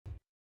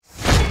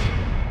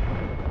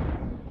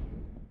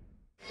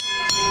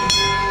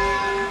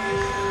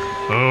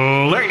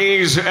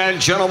Ladies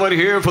and gentlemen,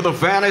 here for the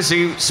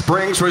Fantasy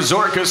Springs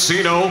Resort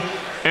Casino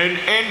in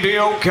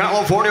Indio,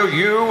 California,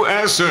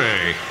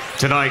 USA.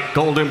 Tonight,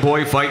 Golden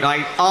Boy Fight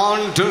Night on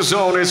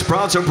DAZN is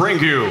proud to bring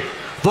you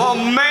the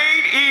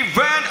main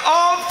event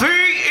of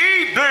the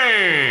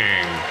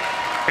evening.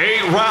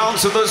 8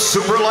 rounds of the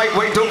super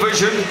lightweight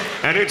division,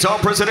 and it's all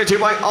presented to you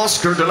by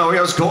Oscar De La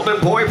Hoya's Golden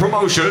Boy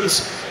Promotions,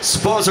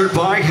 sponsored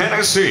by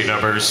Hennessy.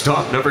 Never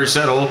stop, never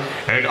settle,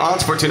 and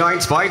odds for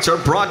tonight's fights are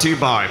brought to you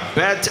by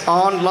Bet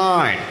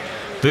Online.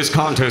 This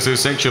contest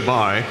is sanctioned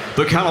by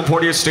the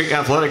California State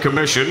Athletic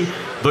Commission.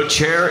 The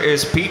chair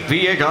is Pete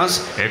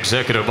Villegas,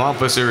 executive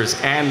officer is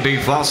Andy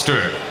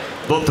Foster.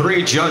 The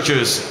 3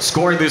 judges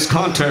scoring this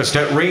contest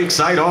at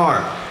ringside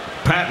are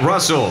Pat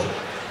Russell,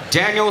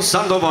 Daniel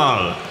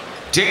Sandoval,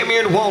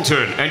 Damian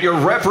Walton, and your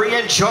referee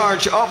in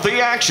charge of the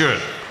action.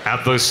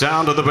 At the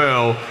sound of the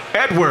bell,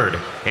 Edward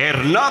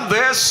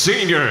Hernandez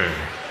Sr.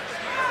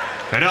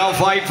 And now,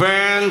 fight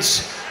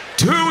fans,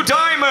 2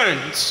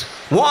 diamonds,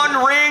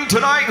 1 ring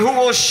tonight. Who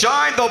will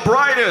shine the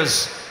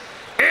brightest?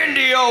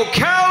 Indio,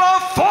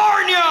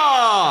 California!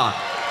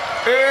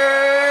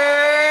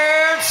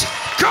 It's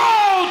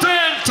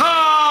golden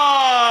time!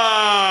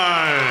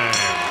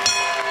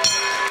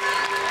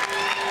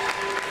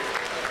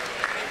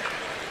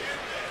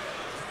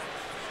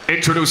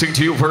 Introducing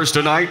to you first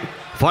tonight,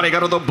 fighting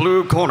out of the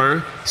blue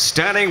corner,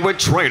 standing with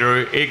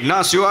trainer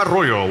Ignacio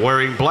Arroyo,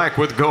 wearing black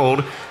with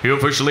gold. He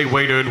officially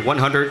weighed in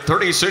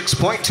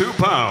 136.2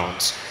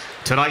 pounds.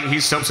 Tonight, he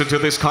steps into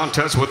this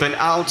contest with an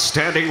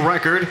outstanding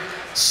record,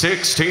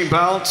 16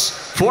 bouts,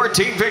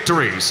 14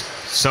 victories,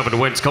 7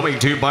 wins coming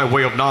to you by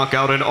way of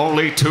knockout and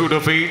only 2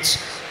 defeats.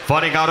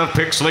 Fighting out of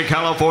Pixley,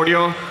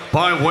 California,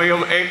 by way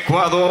of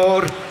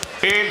Ecuador,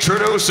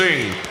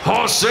 introducing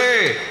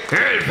Jose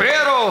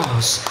Angulo.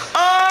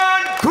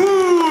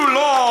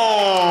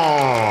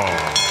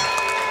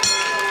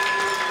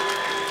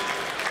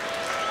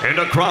 And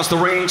across the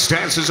ring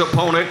stands his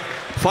opponent,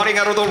 fighting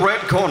out of the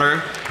red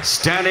corner,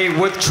 standing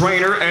with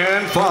trainer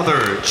and father,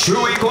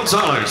 Joucse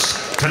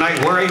Gonzalez. Tonight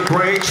wearing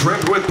gray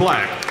trimmed with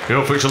black. He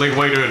officially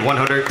weighed in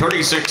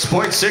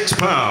 136.6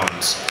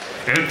 pounds.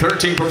 In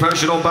 13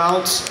 professional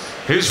bouts,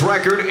 his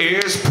record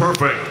is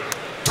perfect.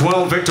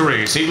 12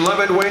 victories,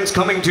 11 wins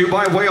coming to you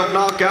by way of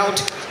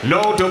knockout,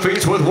 no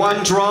defeats with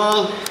 1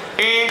 draw.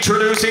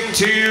 Introducing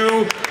to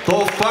you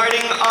the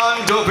fighting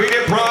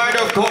undefeated pride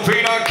of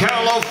Covina,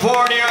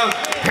 California.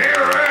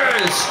 Here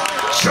is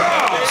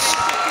Joucse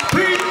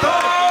Gonzalez.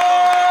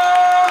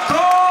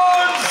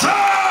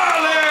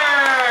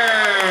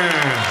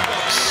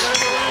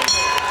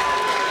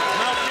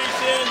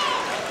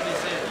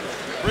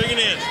 Bring it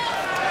in.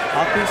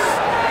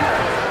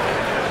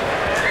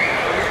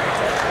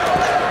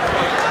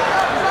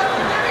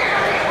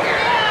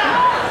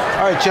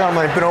 All right,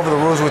 gentlemen, I've been over the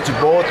rules with you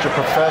both. You're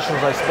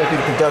professionals. I expect you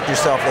to conduct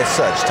yourself as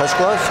such. Touch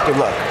gloves. Good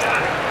luck.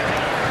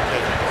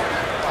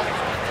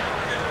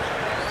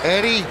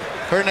 Eddie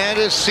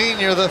Hernandez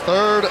Sr., the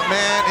 3rd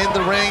man in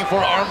the ring for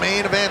our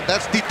main event.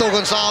 That's Tito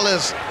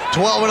Gonzalez,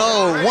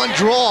 12-0, 1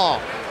 draw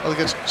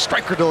against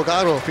Striker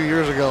Delgado a few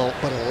years ago,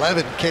 but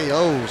 11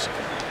 KOs.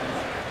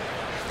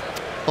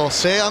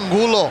 Jose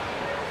Angulo,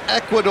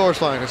 Ecuador's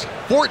finest,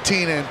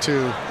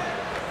 14-2.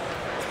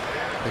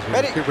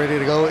 Get ready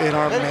to go in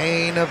our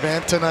main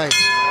event tonight.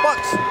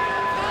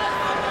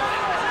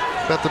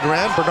 Beth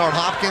Duran, Bernard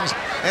Hopkins,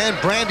 and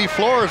Brandy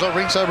Flores, our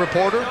ringside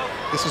reporter.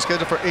 This is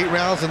scheduled for 8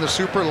 rounds in the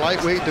super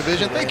lightweight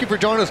division. Thank you for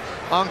joining us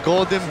on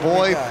Golden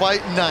Boy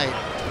Fight Night.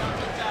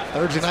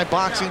 Thursday night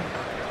boxing,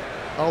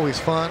 always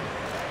fun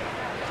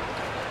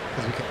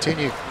as we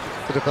continue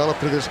to develop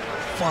through this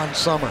fun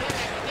summer.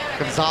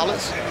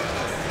 Gonzalez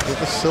with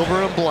the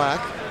silver and black.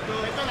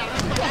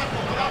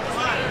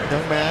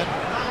 Young man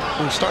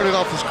who started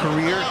off his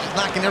career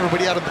knocking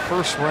everybody out in the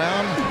 1st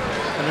round,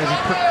 and as he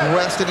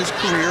progressed in his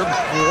career,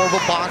 more of a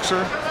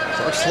boxer,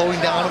 started slowing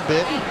down a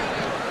bit.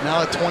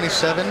 Now at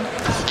 27, he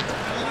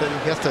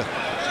has to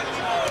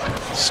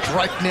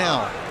strike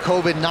now.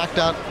 COVID knocked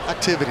out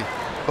activity.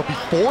 But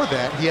before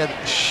that, he had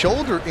a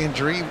shoulder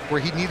injury where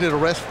he needed a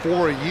rest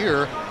for a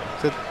year,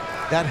 so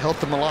that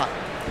helped him a lot.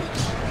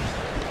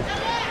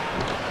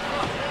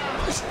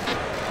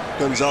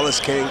 Gonzalez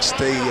can't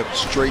stay up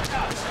straight.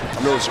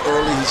 I know it's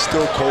early, he's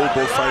still cold,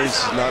 both fighters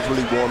is not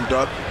really warmed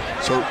up.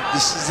 So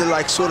this is the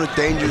like sort of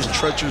dangerous,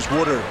 treacherous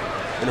water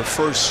in the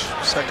 1st,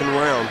 2nd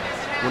round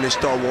when they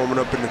start warming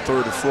up in the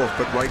 3rd or 4th.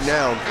 But right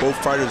now, both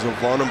fighters are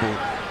vulnerable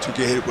to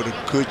get hit with a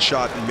good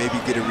shot and maybe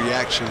get a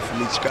reaction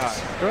from each guy.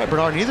 You're right,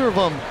 Bernard, neither of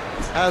them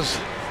has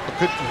a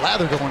good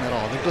lather going at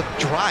all. They look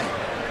dry.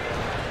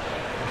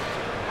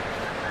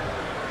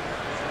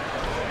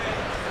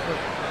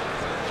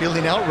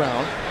 Feeling out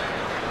round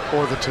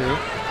for the 2.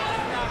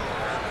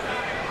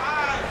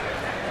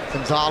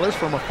 Gonzalez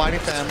from a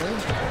fighting family.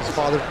 His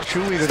father,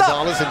 Chuy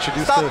Gonzalez,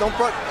 introduced the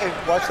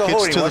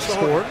kids to the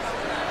sport.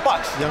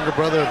 Younger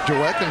brother of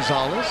Joucse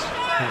Gonzalez,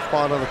 who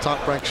fought on the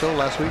Top Rank show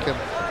last week and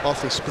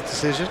also split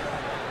decision.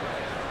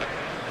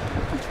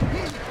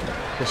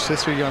 His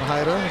sister,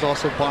 Yanhaira, is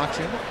also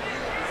boxing.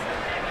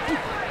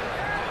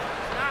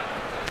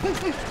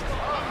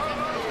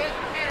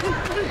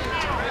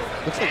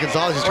 Looks like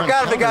Gonzalez is trying Work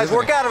out of it, guys.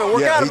 Work out of it.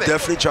 Work out of it. Yeah, he's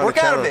definitely trying work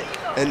to out of counter. it.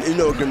 And you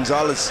know,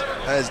 Gonzalez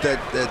has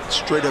that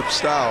straight up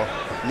style,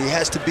 and he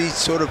has to be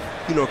sort of,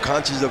 you know,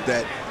 conscious of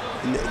that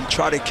and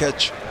try to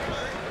catch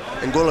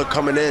Angulo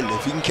coming in.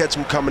 If he can catch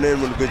him coming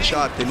in with a good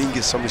shot, then he can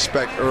get some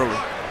respect early.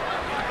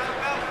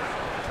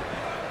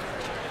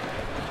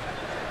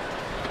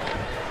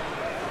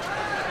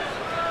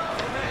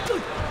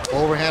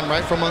 Overhand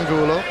right from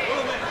Angulo.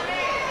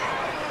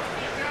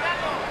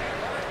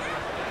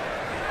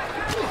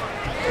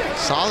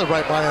 Solid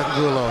right by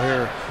Angulo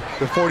here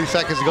with 40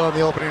 seconds to go in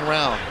the opening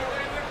round.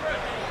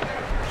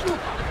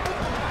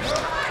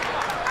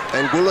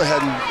 Angulo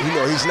hadn't, you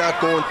know, he's not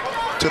going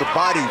to the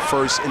body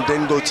first and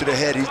then go to the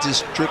head. He's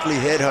just strictly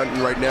head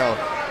hunting right now.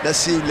 Let's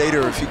see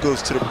later if he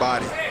goes to the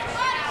body.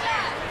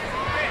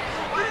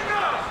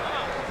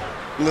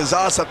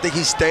 Gonzalez, I think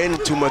he's standing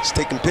too much,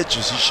 taking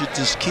pictures. He should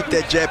just keep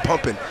that jab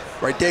pumping.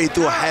 Right there, he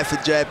threw a half a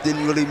jab,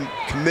 didn't really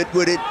commit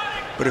with it.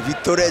 But if he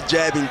throw that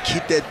jab and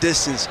keep that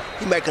distance,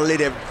 he might can lay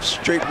that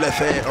straight left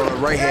hand or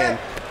right hand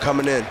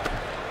coming in.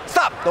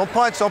 Stop! Don't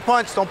punch, don't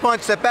punch, don't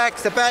punch. Step back,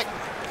 step back.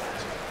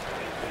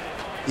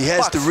 He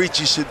has the reach,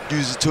 he should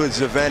use it to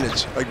his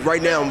advantage. Like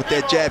right now with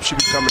that jab should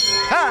be coming in.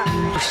 Ha!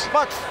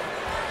 Box.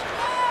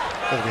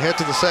 As we head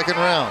to the second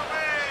round.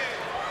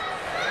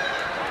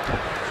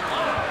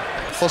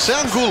 Jose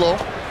Angulo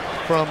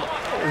from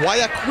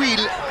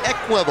Guayaquil,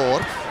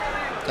 Ecuador.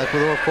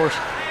 Ecuador, of course,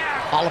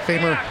 Hall of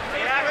Famer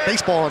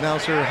baseball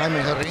announcer Jaime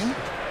Herrin.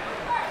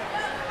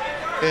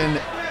 And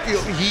you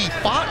know, he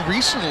fought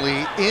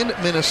recently in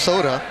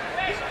Minnesota.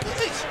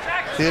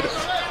 Did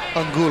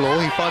Angulo.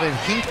 He fought in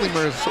Hinckley,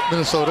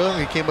 Minnesota.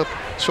 He came up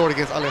short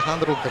against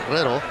Alejandro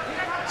Guerrero.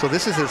 So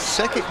this is his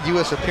second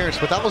U.S. appearance,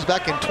 but that was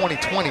back in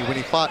 2020 when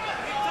he fought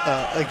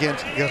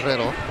against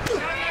Guerrero.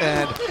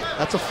 And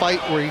that's a fight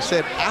where he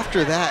said,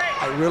 after that,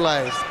 I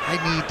realized I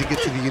need to get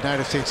to the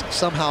United States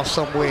somehow,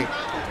 some way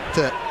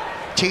to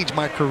change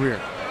my career.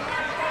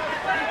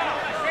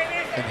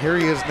 And here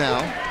he is now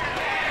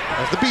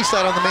as the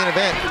B-side on the main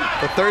event.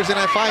 The Thursday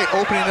night fight,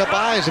 opening up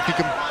eyes if you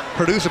can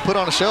produce and put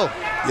on a show.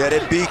 Yeah,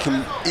 that B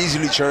can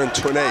easily turn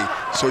to an A.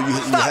 So you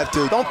have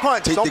to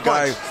take the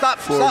guy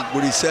for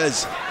what he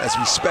says as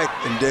respect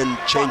and then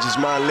change his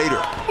mind later.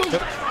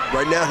 Yep.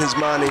 Right now, his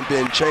mind ain't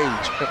been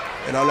changed. Yep.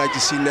 And I like to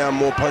see now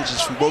more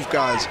punches from both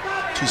guys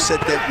to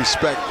set that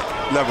respect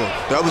level.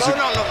 That was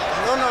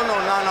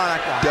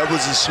that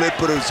was a slip,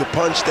 but it was a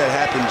punch that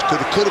happened.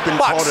 Could have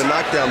been called a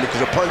knockdown because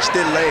a punch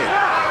did land.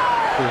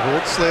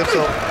 Good slip.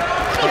 So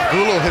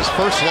Angulo, his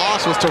first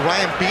loss was to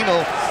Ryan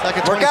Pino back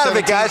in 2017 Work out of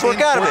it, guys.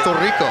 Work out of it. Puerto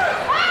Rico.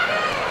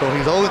 So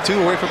he's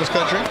 0-2 away from his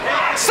country.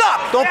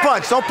 Stop! Don't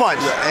punch, don't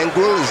punch. Yeah,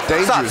 Angulo is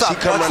dangerous. Stop.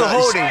 He come Watch the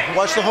holding.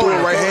 Watch the holding.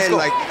 Right hand,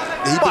 go. like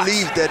he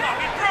believed that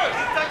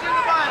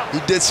he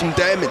did some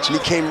damage, and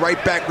he came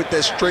right back with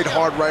that straight,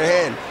 hard right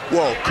hand.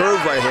 Well,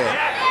 curved right hand.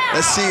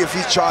 Let's see if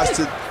he tries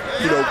to,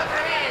 you know,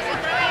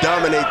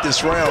 dominate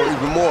this round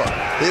even more.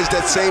 Here's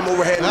that same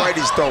overhand right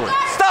he's throwing.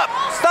 Stop!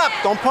 Stop!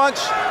 Don't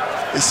punch.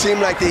 It seemed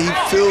like that he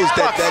feels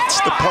that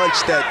that's the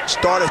punch that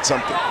started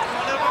something.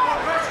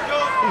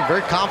 He's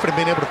very confident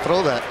being able to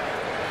throw that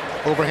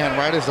overhand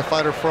right as the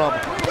fighter from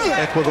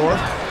Ecuador.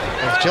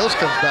 As Joucse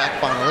comes back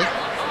finally.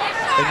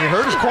 And you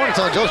heard his corner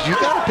telling Joucse, you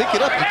got to pick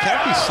it up. You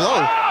can't be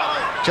slow.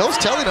 Joucse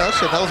telling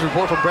us, and that was a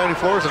report from Brandy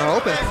Flores in our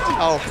open,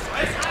 how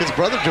his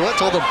brother Joet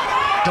told him,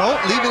 don't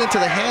leave it into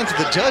the hands of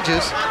the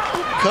judges.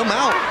 Come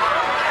out.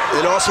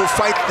 And also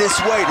fight this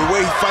way. The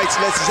way he fights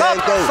lets his hand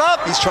go.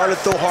 He's trying to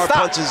throw hard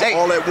punches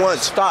all at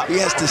once.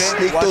 He has to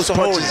sneak those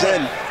punches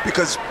in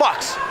because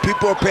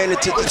people are paying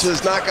attention to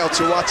his knockouts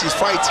and watch his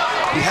fights.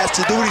 He has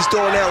to do what he's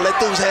doing now. Let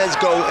those hands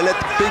go and let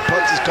the big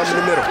punches come in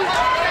the middle.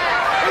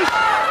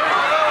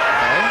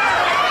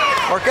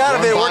 Work out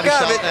of it, work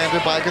out of it.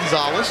 Landed by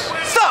Gonzalez.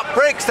 Stop!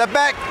 Break, step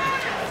back.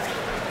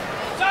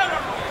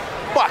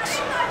 Box.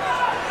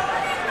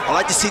 I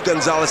like to see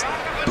Gonzalez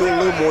do a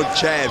little more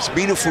jabs,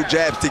 meaningful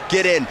jabs to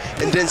get in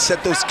and then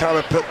set those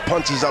counter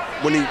punches up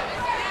when he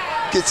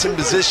gets in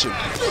position.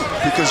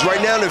 Because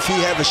right now, if he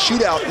have a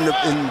shootout in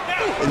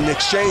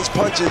exchange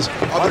punches,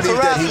 I believe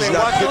that he's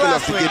not quick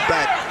enough to get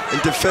back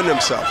and defend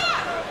himself.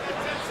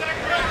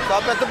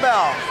 Stop at the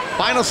bell.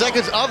 Final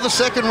seconds of the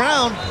second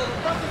round.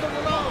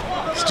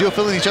 Still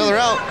filling each other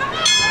out.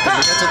 And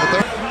we get to the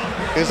third.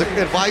 Here's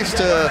advice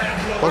to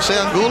Jose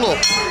Angulo.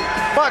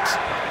 Box.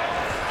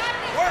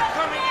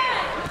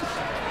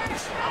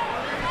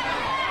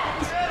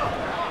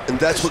 And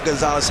that's what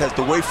Gonzalez has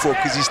to wait for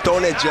because he's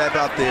throwing that jab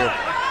out there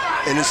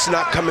and it's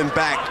not coming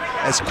back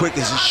as quick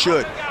as it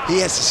should.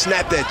 He has to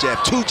snap that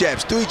jab, 2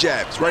 jabs, 3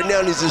 jabs. Right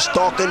now he's just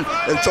stalking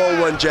and throwing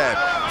 1 jab.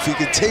 If he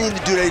continues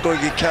to do that, he's going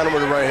to get countered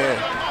with the right hand.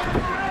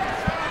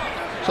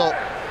 So,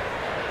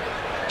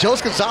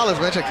 Joucse Gonzalez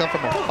mentioned come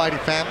from a fighting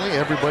family.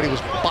 Everybody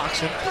was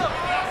boxing.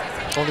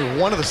 Only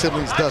one of the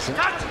siblings doesn't.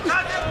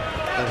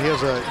 And he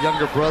has a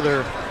younger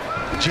brother,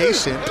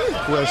 Jason.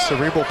 who has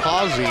cerebral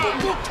palsy.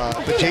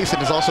 But Jason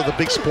is also the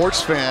big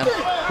sports fan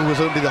who was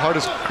going to be the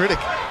hardest critic,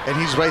 and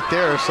he's right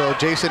there. So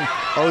Jason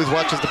always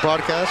watches the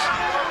broadcast.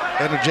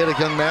 Energetic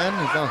young man,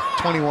 he's now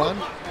 21.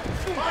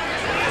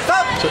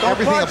 So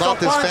everything about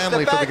this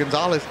family for the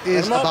Gonzalez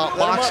is about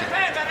boxing.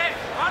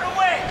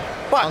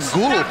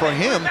 Angulo for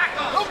him,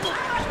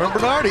 from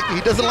Bernard,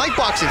 he doesn't like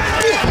boxing.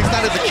 He's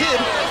not as a kid.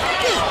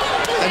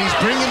 And he's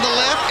bringing the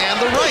left and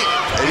the right.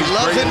 And he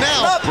loves it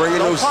now. Bringing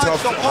those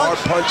tough, hard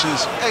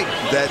punches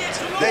that's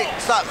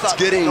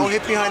getting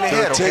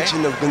the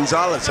attention of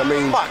Gonzalez. I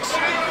mean,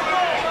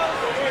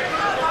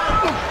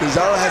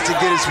 Gonzalez has to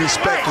get his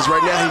respect because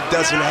right now he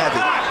doesn't have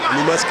it. And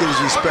he must get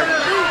his respect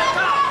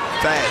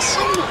fast.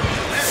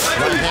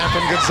 Right hand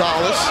from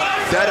Gonzalez.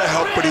 That'll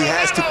help, but he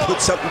has to put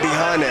something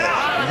behind that.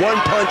 One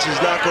punch is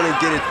not going to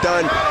get it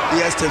done. He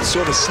has to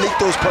sort of sneak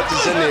those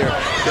punches in there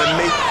that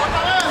make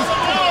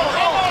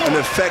an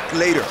effect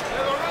later.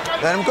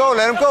 Let him go,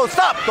 let him go.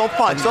 Stop, don't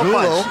punch, don't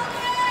punch.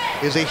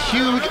 Is a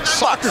huge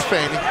soccer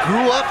fan. He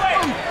grew up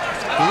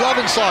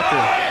loving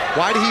soccer.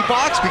 Why did he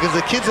box? Because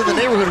the kids in the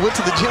neighborhood went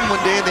to the gym one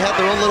day and they had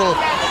their own little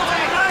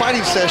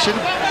fighting session,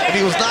 and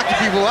he was knocking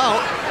people out.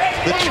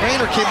 The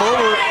trainer came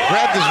over,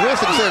 grabbed his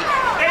wrist and said,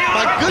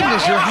 "My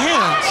goodness, your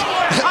hands,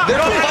 they're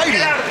for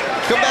fighting.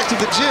 Come back to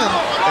the gym,"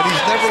 and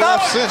he's never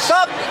left since.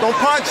 Stop! Don't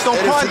punch, don't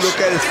punch. If you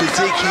look at his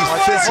physique, he's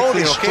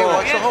physically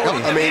strong.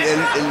 I mean, and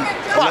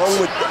along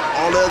with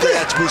all the other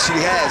attributes he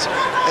has.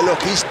 And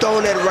look, he's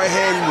throwing that right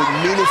hand with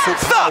meaningful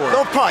power. Stop!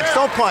 Don't punch,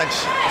 don't punch.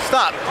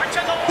 Stop.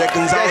 That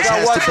Gonzalez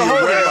has to be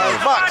aware of.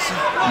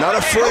 Not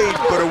afraid,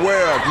 but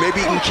aware of.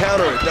 Maybe he can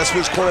counter it. That's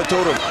what his corner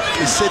told him.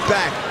 Is sit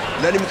back,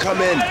 let him come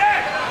in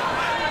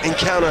and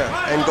counter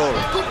Angulo.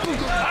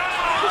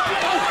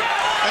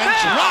 And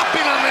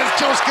dropping him is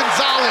Joucse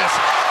Gonzalez.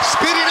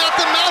 Spitting out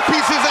the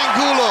mouthpieces,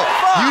 Angulo.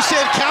 You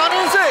said counter?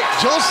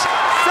 Joucse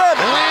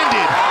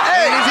landed.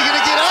 And is he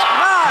gonna get up?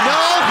 No,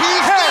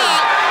 he's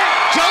not.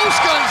 Joucse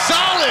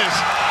Gonzalez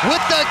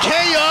with the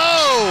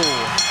KO.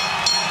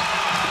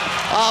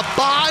 A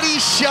body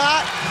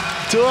shot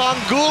to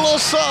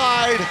Angulo's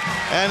side,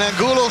 and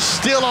Angulo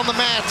still on the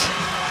mat.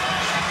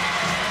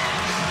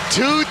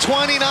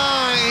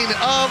 2:29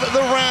 of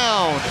the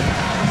round.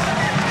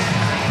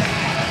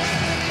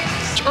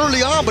 It's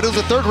early on, but it was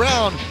the third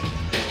round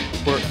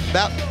where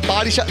that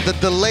body shot, the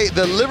delay,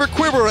 the liver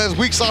quiver, as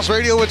Weak Sauce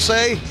Radio would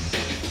say,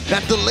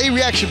 that delay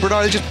reaction,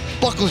 Bernard, it just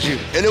buckles you.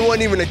 And it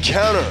wasn't even a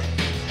counter.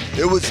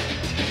 It was,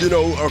 you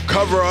know, a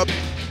cover up.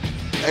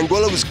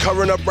 Angulo was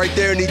covering up right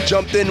there, and he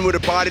jumped in with a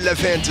body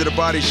left hand to the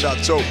body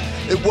shot. So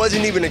it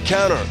wasn't even a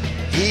counter.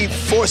 He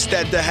forced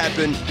that to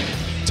happen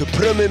to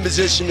put him in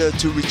position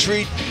to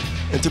retreat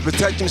and to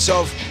protect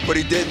himself, but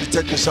he didn't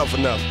protect himself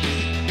enough.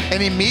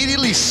 And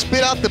immediately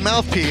spit out the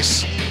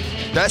mouthpiece.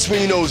 That's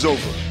when you know it's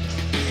over.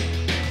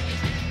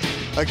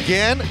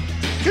 Again,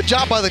 good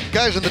job by the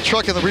guys in the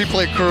truck and the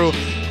replay crew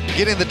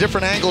getting the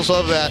different angles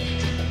of that.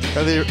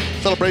 The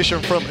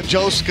celebration from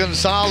Joucse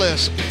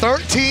Gonzalez.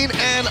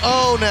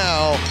 13-0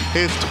 now.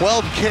 His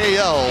 12th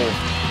KO.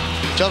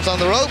 Jumps on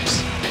the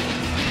ropes.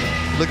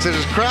 Looks at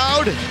his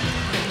crowd.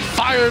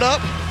 Fired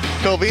up.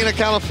 Covina,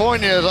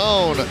 California's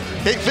own.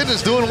 Hate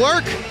Fitness doing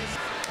work.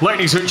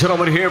 Ladies and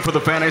gentlemen, here for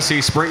the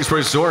Fantasy Springs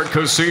Resort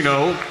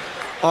Casino,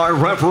 our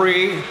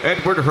referee,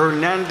 Edward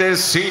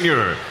Hernandez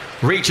Sr.,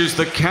 reaches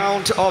the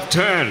count of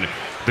 10.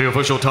 The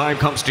official time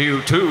comes to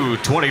you,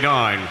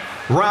 2:29.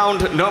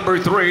 Round number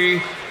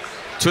 3.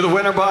 To the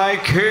winner by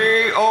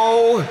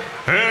KO,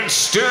 and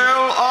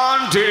still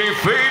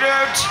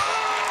undefeated,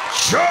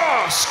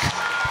 Joucse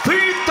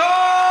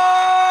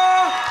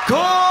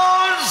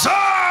Gonzalez.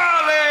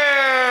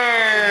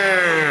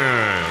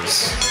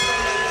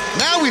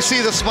 Now we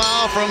see the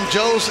smile from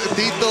Joucse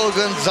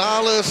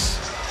Gonzalez.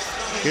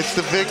 It's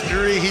the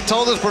victory. He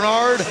told us,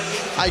 Bernard,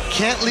 I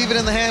can't leave it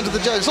in the hands of the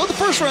judge. So the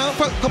first round,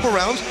 couple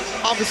rounds,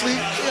 obviously,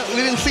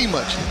 we didn't see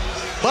much.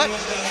 But,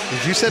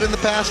 as you said in the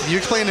past, you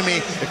explained to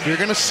me, if you're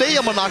gonna say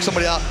I'm gonna knock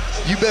somebody out,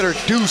 you better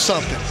do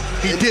something.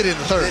 He did in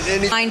the third.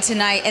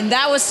 Tonight, and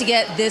that was to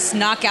get this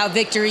knockout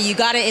victory. You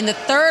got it in the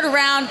third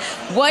round.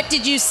 What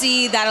did you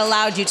see that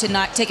allowed you to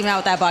not take him out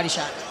with that body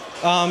shot?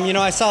 You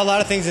know, I saw a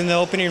lot of things in the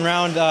opening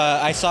round.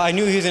 I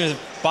knew he was in his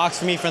box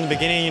for me from the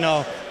beginning, you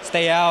know,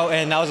 stay out,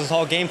 and that was his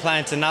whole game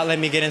plan to not let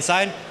me get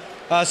inside.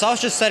 So I was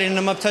just setting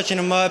him up, touching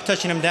him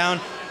down.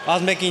 I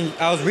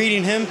was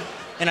reading him,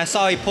 and I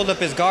saw he pulled up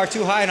his guard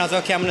too high, and I was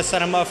like, okay, I'm gonna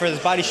set him up for this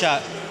body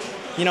shot.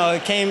 You know,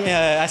 it came,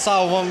 I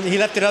saw he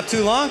left it up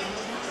too long,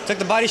 took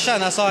the body shot,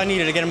 and that's all I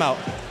needed to get him out.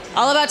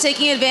 All about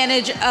taking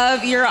advantage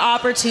of your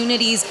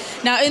opportunities.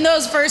 Now, in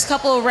those first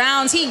couple of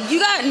rounds, you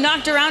got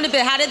knocked around a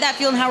bit. How did that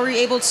feel, and how were you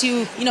able to,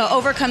 you know,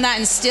 overcome that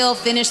and still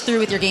finish through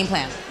with your game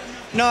plan?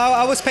 No,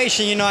 I was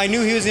patient. You know, I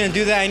knew he was gonna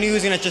do that. I knew he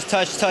was gonna just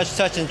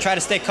touch, and try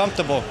to stay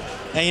comfortable.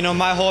 And, you know,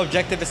 my whole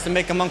objective is to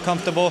make him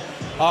uncomfortable.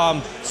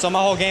 So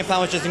my whole game plan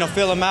was just, you know,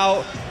 feel him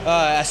out.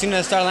 As soon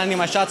as I started landing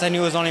my shots, I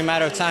knew it was only a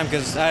matter of time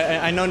because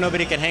I know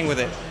nobody can hang with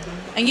it.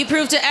 And And you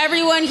proved to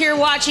everyone here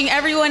watching,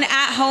 everyone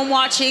at home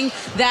watching,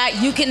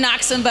 that you can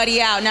knock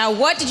somebody out. Now,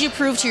 what did you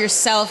prove to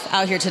yourself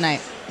out here tonight?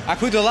 I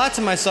proved a lot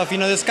to myself. You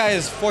know, this guy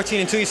is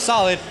 14-2. He's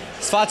solid.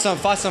 He's fought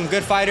some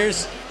good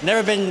fighters.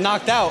 Never been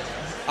knocked out.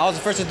 I was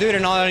the first to do it,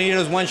 and all I needed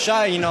was one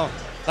shot. You know,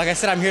 like I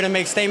said, I'm here to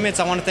make statements.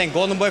 I want to thank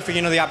Golden Boy for,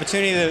 you know, the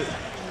opportunity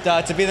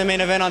to be the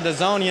main event on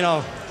DAZN. You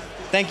know,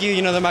 thank you.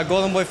 You know, they're my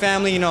Golden Boy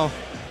family. You know,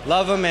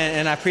 love them,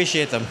 and I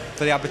appreciate them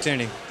for the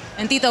opportunity.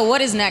 And Tito,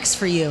 what is next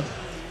for you?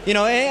 You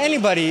know,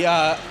 anybody.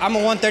 I'm a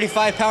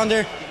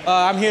 135-pounder.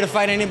 I'm here to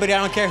fight anybody. I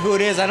don't care who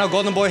it is. I know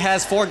Golden Boy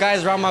has 4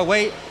 guys around my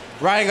weight.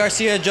 Ryan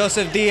Garcia,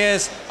 Joseph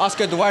Diaz,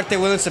 Oscar Duarte,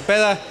 William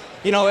Cepeda.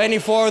 You know, any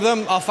 4 of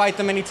them, I'll fight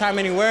them anytime,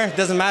 anywhere. It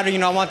doesn't matter. You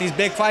know, I want these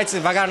big fights.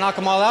 If I got to knock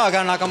them all out, I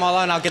got to knock them all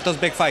out, and I'll get those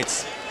big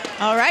fights.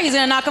 All right, he's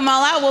going to knock them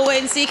all out. We'll wait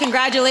and see.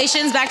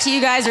 Congratulations. Back to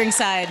you guys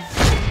ringside.